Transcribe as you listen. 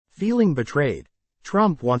Feeling betrayed,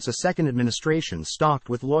 Trump wants a second administration stocked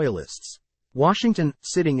with loyalists. Washington,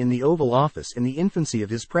 sitting in the Oval Office in the infancy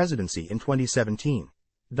of his presidency in 2017.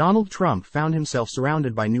 Donald Trump found himself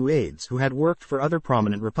surrounded by new aides who had worked for other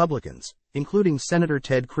prominent Republicans, including Senator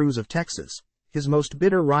Ted Cruz of Texas, his most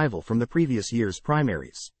bitter rival from the previous year's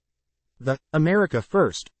primaries. The America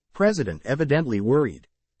First president evidently worried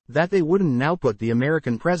that they wouldn't now put the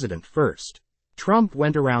American president first. Trump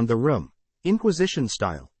went around the room,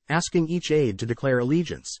 inquisition-style, asking each aide to declare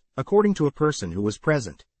allegiance, according to a person who was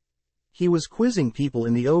present. He was quizzing people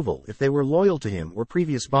in the Oval if they were loyal to him or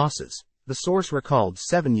previous bosses, the source recalled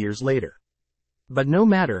 7 years later. But no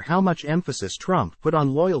matter how much emphasis Trump put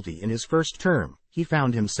on loyalty in his first term, he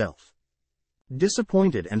found himself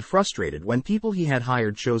disappointed and frustrated when people he had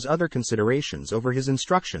hired chose other considerations over his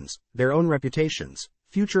instructions, their own reputations,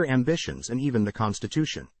 future ambitions, and even the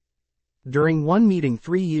Constitution. During one meeting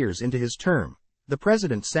 3 years into his term, the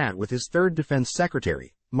president sat with his third defense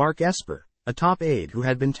secretary, Mark Esper, a top aide who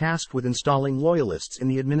had been tasked with installing loyalists in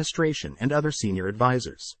the administration and other senior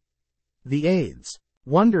advisors. The aides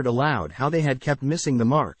wondered aloud how they had kept missing the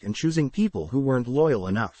mark and choosing people who weren't loyal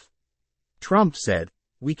enough. Trump said,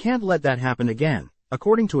 "We can't let that happen again,"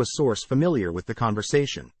 according to a source familiar with the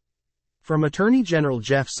conversation. From Attorney General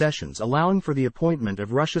Jeff Sessions allowing for the appointment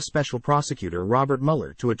of Russia Special Prosecutor Robert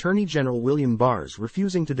Mueller to Attorney General William Barr's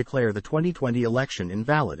refusing to declare the 2020 election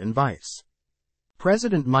invalid and Vice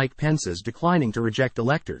President Mike Pence's declining to reject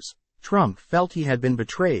electors, Trump felt he had been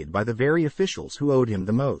betrayed by the very officials who owed him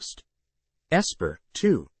the most. Esper,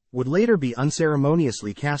 too, would later be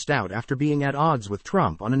unceremoniously cast out after being at odds with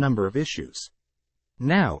Trump on a number of issues.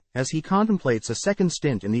 Now, as he contemplates a second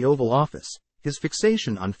stint in the Oval Office, his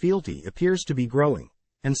fixation on fealty appears to be growing,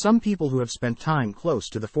 and some people who have spent time close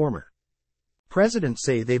to the former president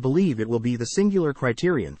say they believe it will be the singular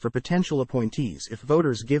criterion for potential appointees if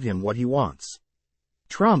voters give him what he wants.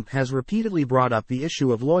 Trump has repeatedly brought up the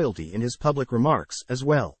issue of loyalty in his public remarks as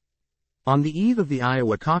well. On the eve of the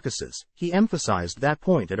Iowa caucuses, he emphasized that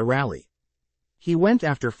point at a rally. He went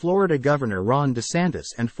after Florida Governor Ron DeSantis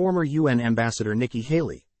and former UN Ambassador Nikki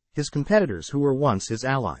Haley, his competitors who were once his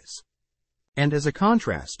allies. And as a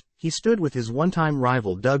contrast, he stood with his one-time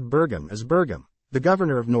rival Doug Burgum as Burgum, the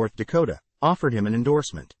governor of North Dakota, offered him an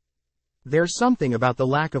endorsement. "There's something about the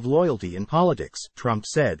lack of loyalty in politics," Trump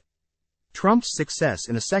said. Trump's success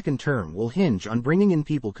in a second term will hinge on bringing in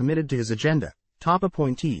people committed to his agenda, top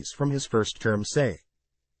appointees from his first term say.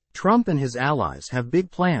 Trump and his allies have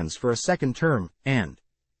big plans for a second term, and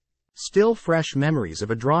still fresh memories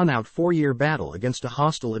of a drawn-out 4-year battle against a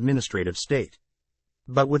hostile administrative state.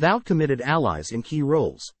 But without committed allies in key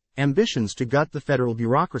roles, ambitions to gut the federal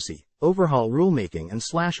bureaucracy, overhaul rulemaking and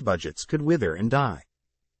slash budgets could wither and die.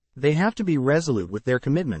 They have to be resolute with their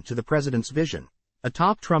commitment to the president's vision, a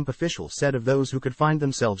top Trump official said of those who could find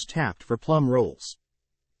themselves tapped for plum roles.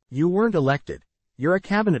 "You weren't elected. You're a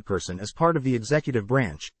cabinet person as part of the executive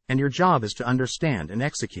branch, and your job is to understand and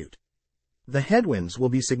execute. The headwinds will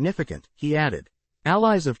be significant," he added.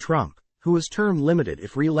 Allies of Trump, who is term limited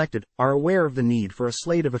if re-elected, are aware of the need for a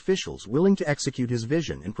slate of officials willing to execute his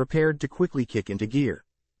vision and prepared to quickly kick into gear.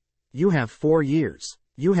 "You have 4 years.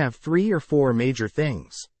 You have 3 or 4 major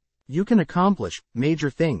things. You can accomplish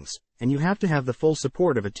major things, and you have to have the full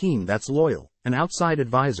support of a team that's loyal," an outside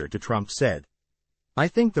advisor to Trump said. "I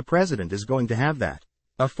think the president is going to have that."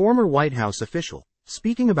 A former White House official,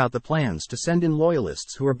 speaking about the plans to send in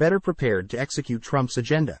loyalists who are better prepared to execute Trump's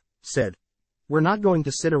agenda, said, "We're not going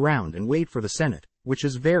to sit around and wait for the Senate, which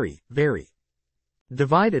is very, very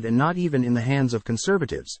divided and not even in the hands of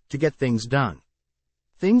conservatives, to get things done.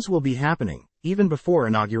 Things will be happening, even before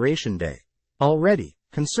Inauguration Day. Already,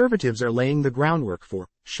 conservatives are laying the groundwork for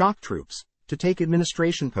shock troops to take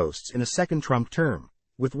administration posts in a second Trump term,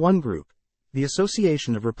 with one group, the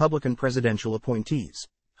Association of Republican Presidential Appointees,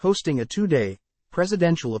 hosting a 2-day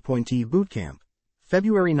presidential appointee boot camp,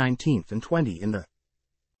 February 19th and 20 in the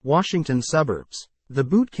Washington suburbs. The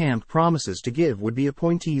boot camp promises to give would-be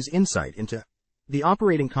appointees insight into the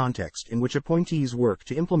operating context in which appointees work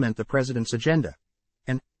to implement the president's agenda,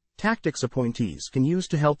 and tactics appointees can use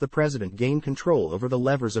to help the president gain control over the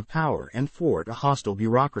levers of power and thwart a hostile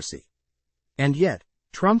bureaucracy. And yet,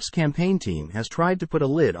 Trump's campaign team has tried to put a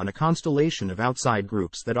lid on a constellation of outside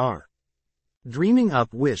groups that are dreaming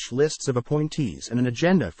up wish lists of appointees and an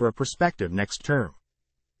agenda for a prospective next term.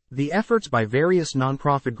 The efforts by various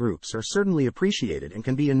nonprofit groups are certainly appreciated and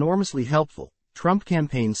can be enormously helpful, Trump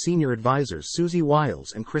campaign senior advisors Susie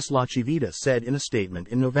Wiles and Chris LaChivita said in a statement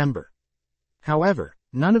in November. However,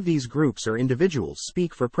 none of these groups or individuals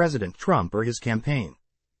speak for President Trump or his campaign.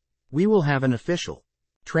 "We will have an official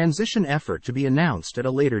Transition effort to be announced at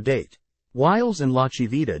a later date. Wiles and La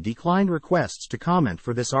Chivita declined requests to comment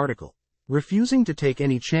for this article. Refusing to take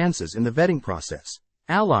any chances in the vetting process,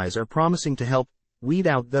 allies are promising to help weed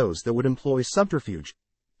out those that would employ subterfuge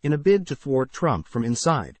in a bid to thwart Trump from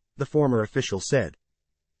inside, the former official said.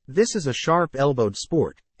 This is a sharp-elbowed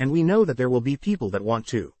sport, and we know that there will be people that want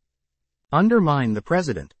to undermine the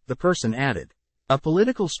president, the person added. A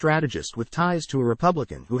political strategist with ties to a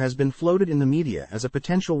Republican who has been floated in the media as a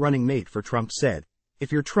potential running mate for Trump said,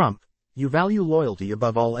 "If you're Trump, you value loyalty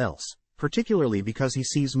above all else, particularly because he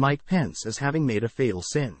sees Mike Pence as having made a fatal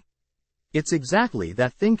sin. It's exactly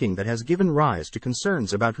that thinking that has given rise to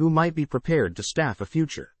concerns about who might be prepared to staff a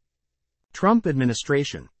future Trump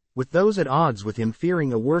administration, with those at odds with him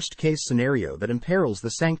fearing a worst-case scenario that imperils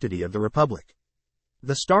the sanctity of the republic.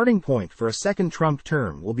 The starting point for a second Trump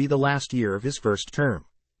term will be the last year of his first term.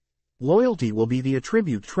 Loyalty will be the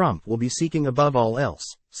attribute Trump will be seeking above all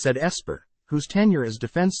else," said Esper, whose tenure as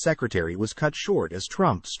defense secretary was cut short as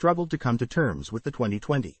Trump struggled to come to terms with the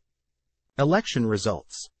 2020 election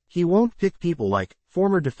results. He won't pick people like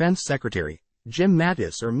former defense secretary Jim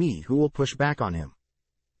Mattis or me who will push back on him.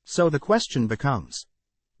 So the question becomes,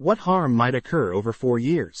 what harm might occur over 4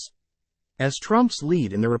 years? As Trump's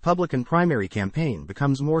lead in the Republican primary campaign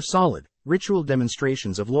becomes more solid, ritual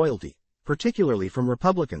demonstrations of loyalty, particularly from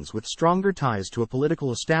Republicans with stronger ties to a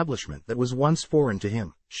political establishment that was once foreign to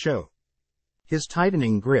him, show his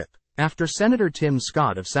tightening grip. After Senator Tim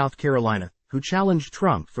Scott of South Carolina, who challenged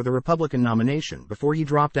Trump for the Republican nomination before he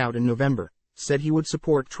dropped out in November, said he would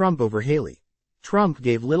support Trump over Haley, Trump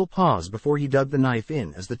gave little pause before he dug the knife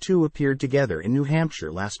in as the two appeared together in New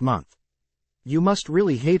Hampshire last month. "You must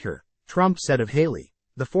really hate her," Trump said of Haley,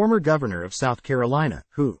 the former governor of South Carolina,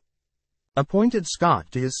 who appointed Scott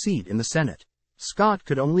to his seat in the Senate. Scott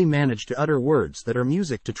could only manage to utter words that are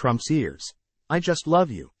music to Trump's ears. "I just love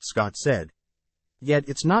you," Scott said. Yet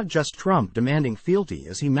it's not just Trump demanding fealty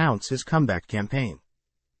as he mounts his comeback campaign.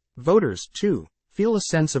 Voters, too, feel a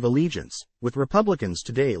sense of allegiance, with Republicans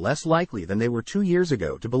today less likely than they were 2 years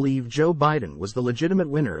ago to believe Joe Biden was the legitimate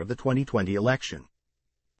winner of the 2020 election.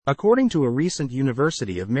 According to a recent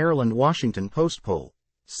University of Maryland-Washington Post poll,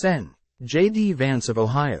 Sen. J.D. Vance of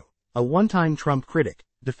Ohio, a one-time Trump critic,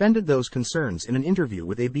 defended those concerns in an interview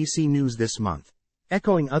with ABC News this month,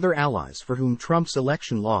 echoing other allies for whom Trump's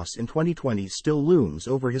election loss in 2020 still looms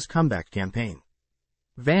over his comeback campaign.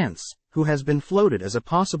 Vance, who has been floated as a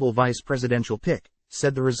possible vice presidential pick,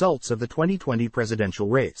 said the results of the 2020 presidential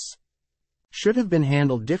race should have been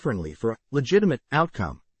handled differently for a legitimate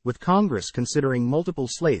outcome, with Congress considering multiple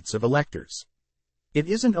slates of electors. It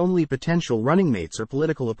isn't only potential running mates or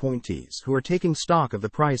political appointees who are taking stock of the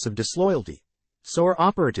price of disloyalty, so are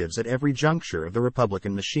operatives at every juncture of the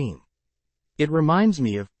Republican machine. "It reminds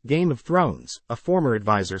me of Game of Thrones," a former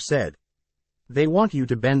advisor said. "They want you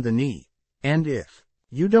to bend the knee. And if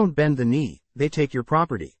you don't bend the knee, they take your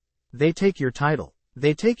property. They take your title.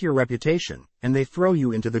 They take your reputation, and they throw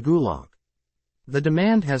you into the gulag." The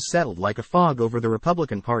demand has settled like a fog over the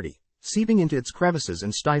Republican Party, seeping into its crevices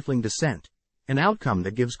and stifling dissent, an outcome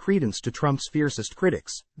that gives credence to Trump's fiercest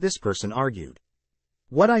critics, this person argued.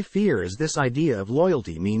 "What I fear is this idea of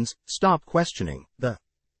loyalty means, stop questioning," the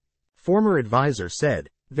former advisor said.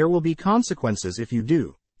 "There will be consequences if you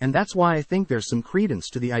do, and that's why I think there's some credence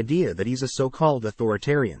to the idea that he's a so-called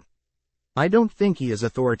authoritarian. I don't think he is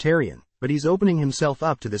authoritarian, but he's opening himself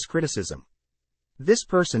up to this criticism." This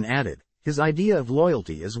person added, "His idea of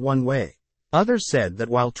loyalty is one way." Others said that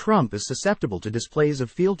while Trump is susceptible to displays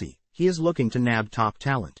of fealty, he is looking to nab top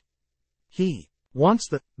talent. He wants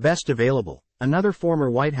the best available, another former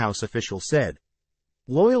White House official said.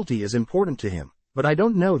 "Loyalty is important to him, but I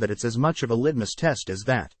don't know that it's as much of a litmus test as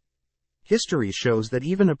that. History shows that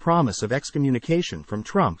even a promise of excommunication from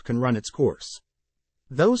Trump can run its course."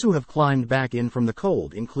 Those who have climbed back in from the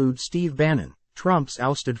cold include Steve Bannon, Trump's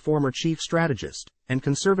ousted former chief strategist, and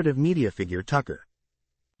conservative media figure Tucker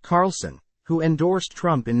Carlson, who endorsed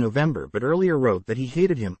Trump in November but earlier wrote that he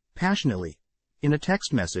hated him passionately in a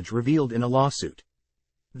text message revealed in a lawsuit.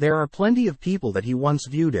 There are plenty of people that he once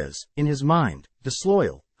viewed as, in his mind,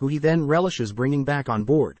 disloyal, who he then relishes bringing back on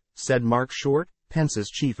board, said Mark Short, Pence's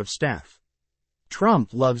chief of staff.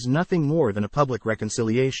 Trump loves nothing more than a public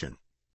reconciliation.